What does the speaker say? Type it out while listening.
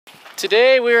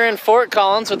Today we're in Fort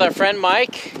Collins with our friend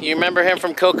Mike. You remember him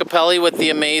from Kokopelli with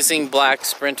the amazing black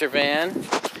Sprinter van.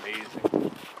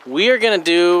 Amazing. We are gonna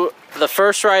do the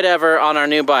first ride ever on our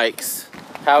new bikes.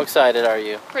 How excited are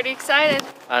you? Pretty excited.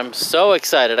 I'm so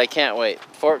excited, I can't wait.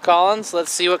 Fort Collins,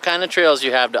 let's see what kind of trails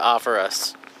you have to offer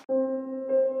us.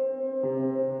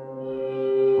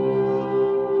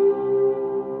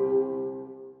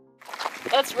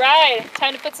 Let's ride.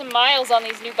 Time to put some miles on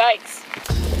these new bikes.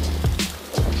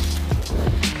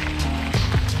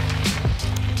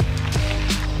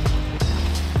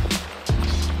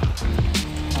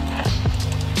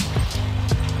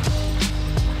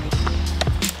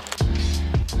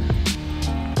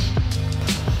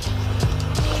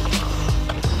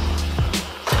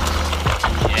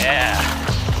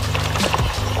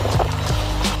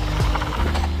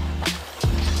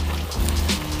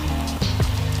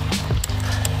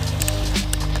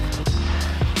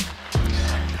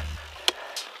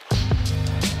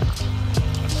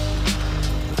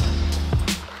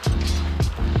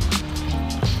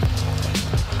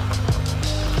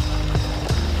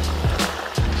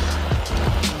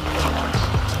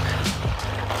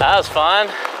 That was fun.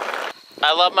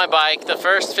 I love my bike. The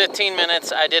first 15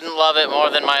 minutes, I didn't love it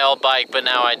more than my old bike, but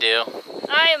now I do.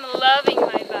 I am loving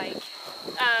my bike.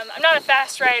 I'm not a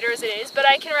fast rider as it is, but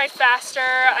I can ride faster.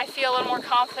 I feel a little more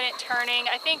confident turning.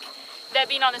 I think that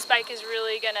being on this bike is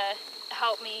really gonna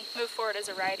help me move forward as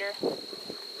a rider.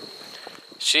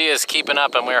 She is keeping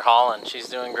up and we're hauling. She's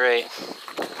doing great.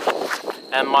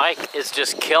 And Mike is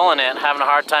just killing it, having a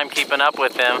hard time keeping up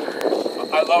with him.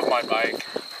 I love my bike.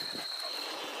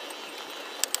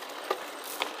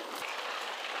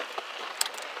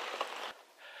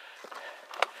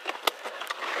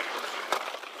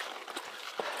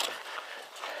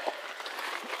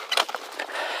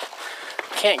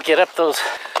 Can't get up those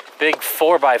big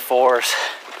 4x4s.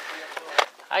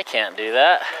 I can't do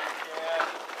that.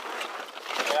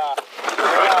 Yeah.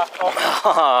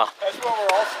 Oh, that's what we're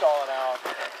all stalling out.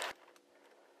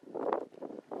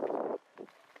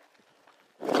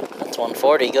 That's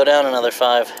 140. Go down another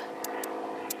 5.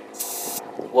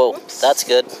 Whoa, oops. That's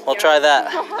good. We'll try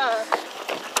that.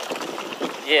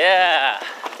 Yeah.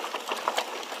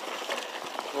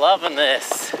 Loving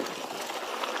this.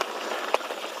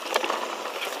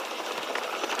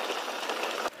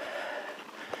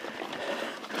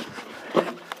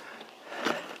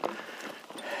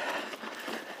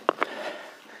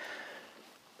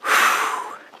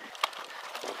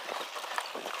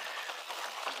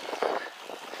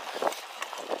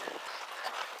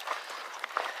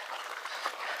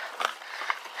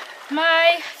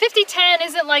 My 5010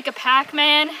 isn't like a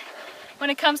Pac-Man when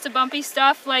it comes to bumpy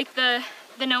stuff like the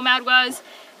Nomad was.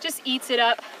 Just eats it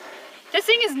up. This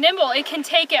thing is nimble, it can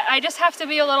take it. I just have to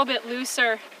be a little bit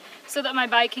looser so that my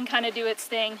bike can kind of do its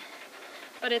thing.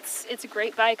 But it's a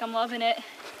great bike, I'm loving it.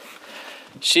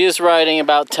 She is riding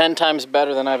about 10 times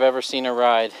better than I've ever seen her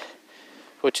ride,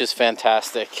 which is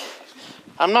fantastic.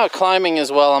 I'm not climbing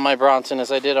as well on my Bronson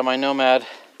as I did on my Nomad.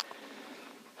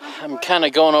 I'm kind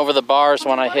of going over the bars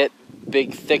when I hit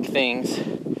big thick things,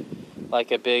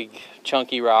 like a big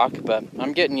chunky rock, but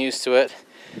I'm getting used to it.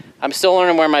 I'm still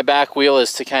learning where my back wheel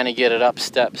is to kind of get it up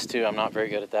steps too. I'm not very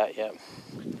good at that yet.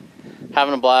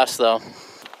 Having a blast though.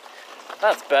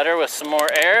 That's better with some more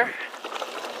air.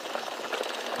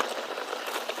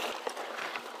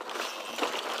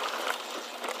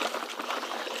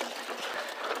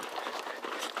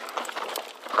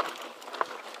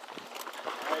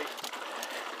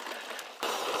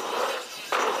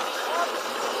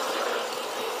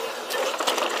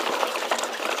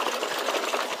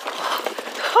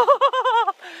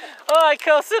 Oh, I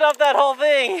coasted up that whole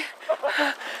thing.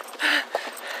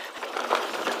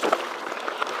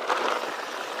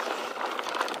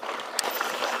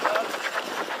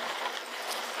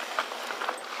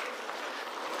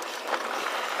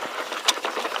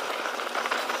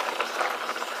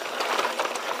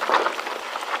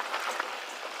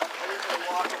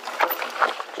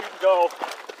 You can go.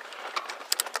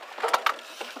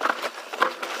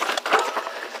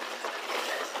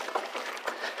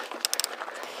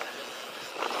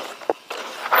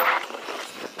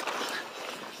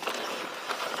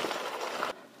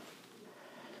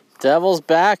 Devil's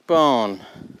Backbone.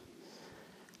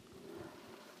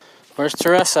 Where's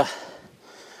Teresa?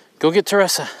 Go get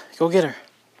Teresa. Go get her.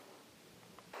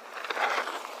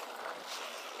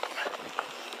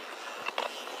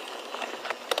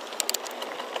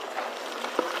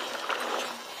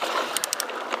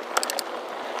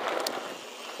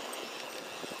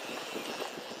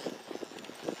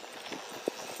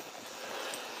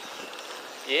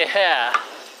 Yeah.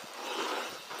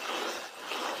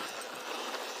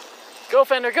 Go,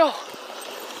 Fender, go.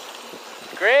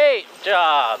 Great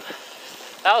job.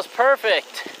 That was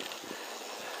perfect.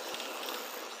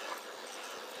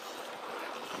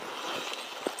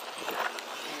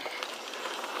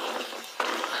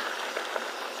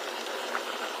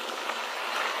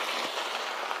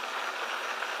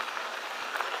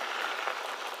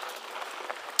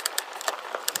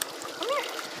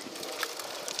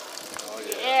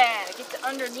 Yeah, get the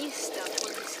underneath stuff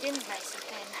where the skin's nice and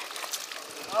thin.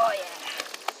 Oh yeah.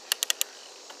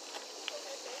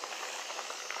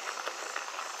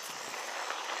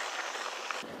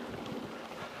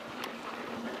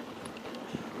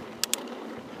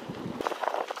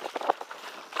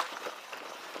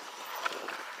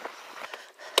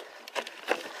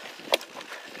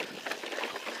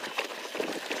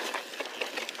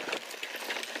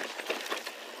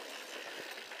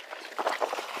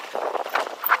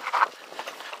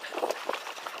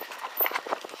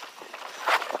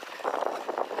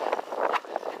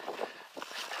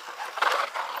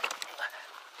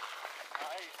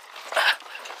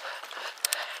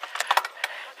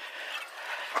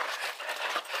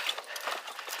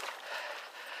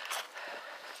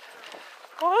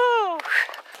 Woo!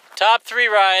 Top 3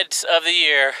 rides of the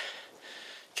year.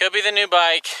 Could be the new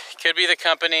bike, could be the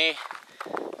company,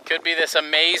 could be this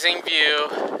amazing view.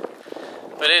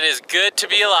 But it is good to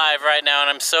be alive right now, and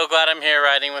I'm so glad I'm here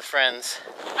riding with friends.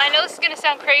 I know this is gonna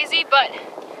sound crazy, but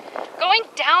going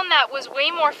down that was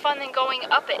way more fun than going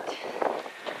up it.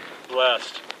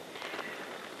 Blessed.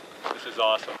 This is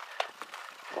awesome.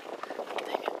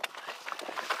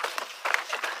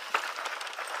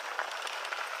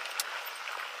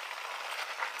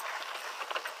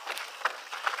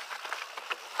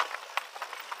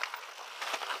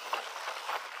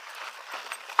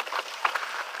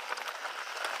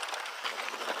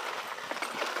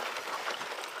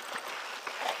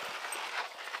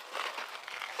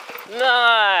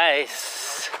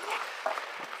 Nice.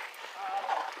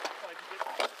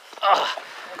 Oh,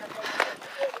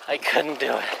 I couldn't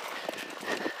do it.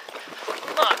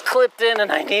 Not clipped in,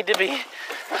 and I need to be.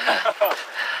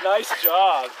 Nice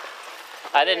job.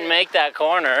 I didn't make that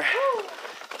corner.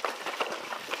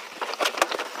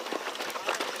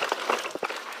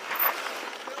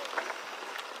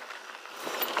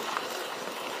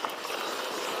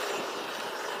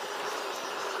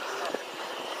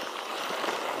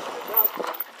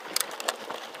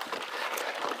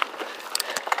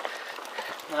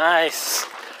 Nice.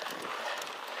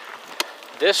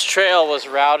 This trail was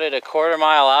routed a quarter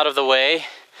mile out of the way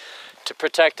to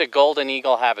protect a golden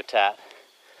eagle habitat.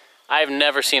 I've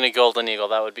never seen a golden eagle.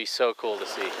 That would be so cool to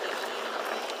see.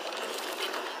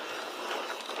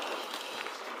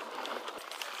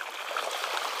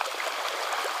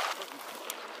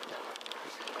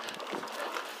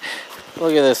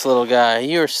 Look at this little guy.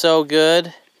 You are so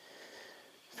good.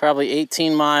 Probably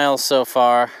 18 miles so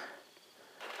far.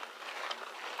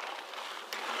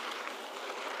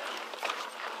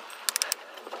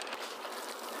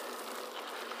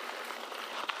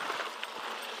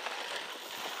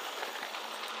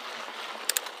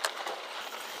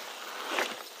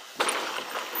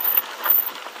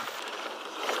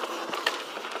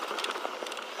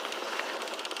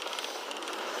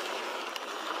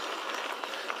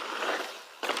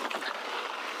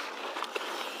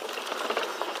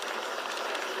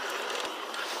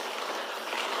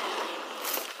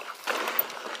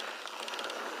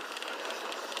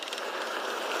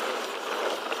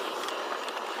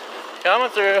 Coming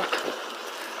through.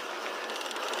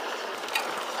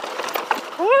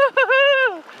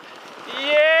 Woohoo!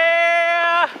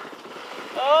 Yeah!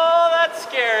 Oh, that's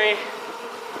scary.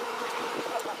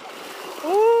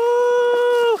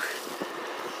 Woo!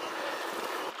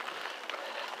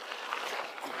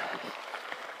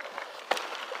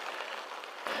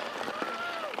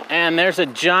 And there's a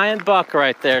giant buck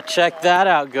right there. Check that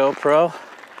out, GoPro.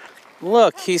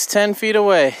 Look, he's 10 feet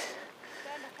away.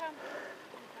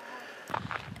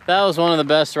 That was one of the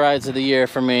best rides of the year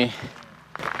for me.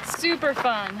 Super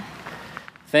fun.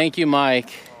 Thank you,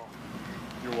 Mike.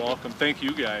 You're welcome. Thank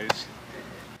you guys.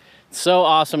 It's so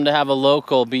awesome to have a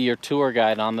local be your tour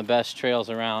guide on the best trails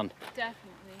around. Definitely.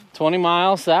 20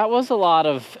 miles, that was a lot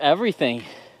of everything.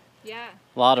 Yeah.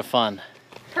 A lot of fun.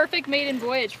 Perfect maiden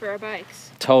voyage for our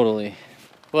bikes. Totally.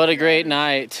 What a great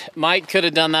night. Mike could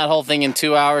have done that whole thing in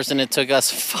 2 hours and it took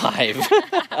us 5.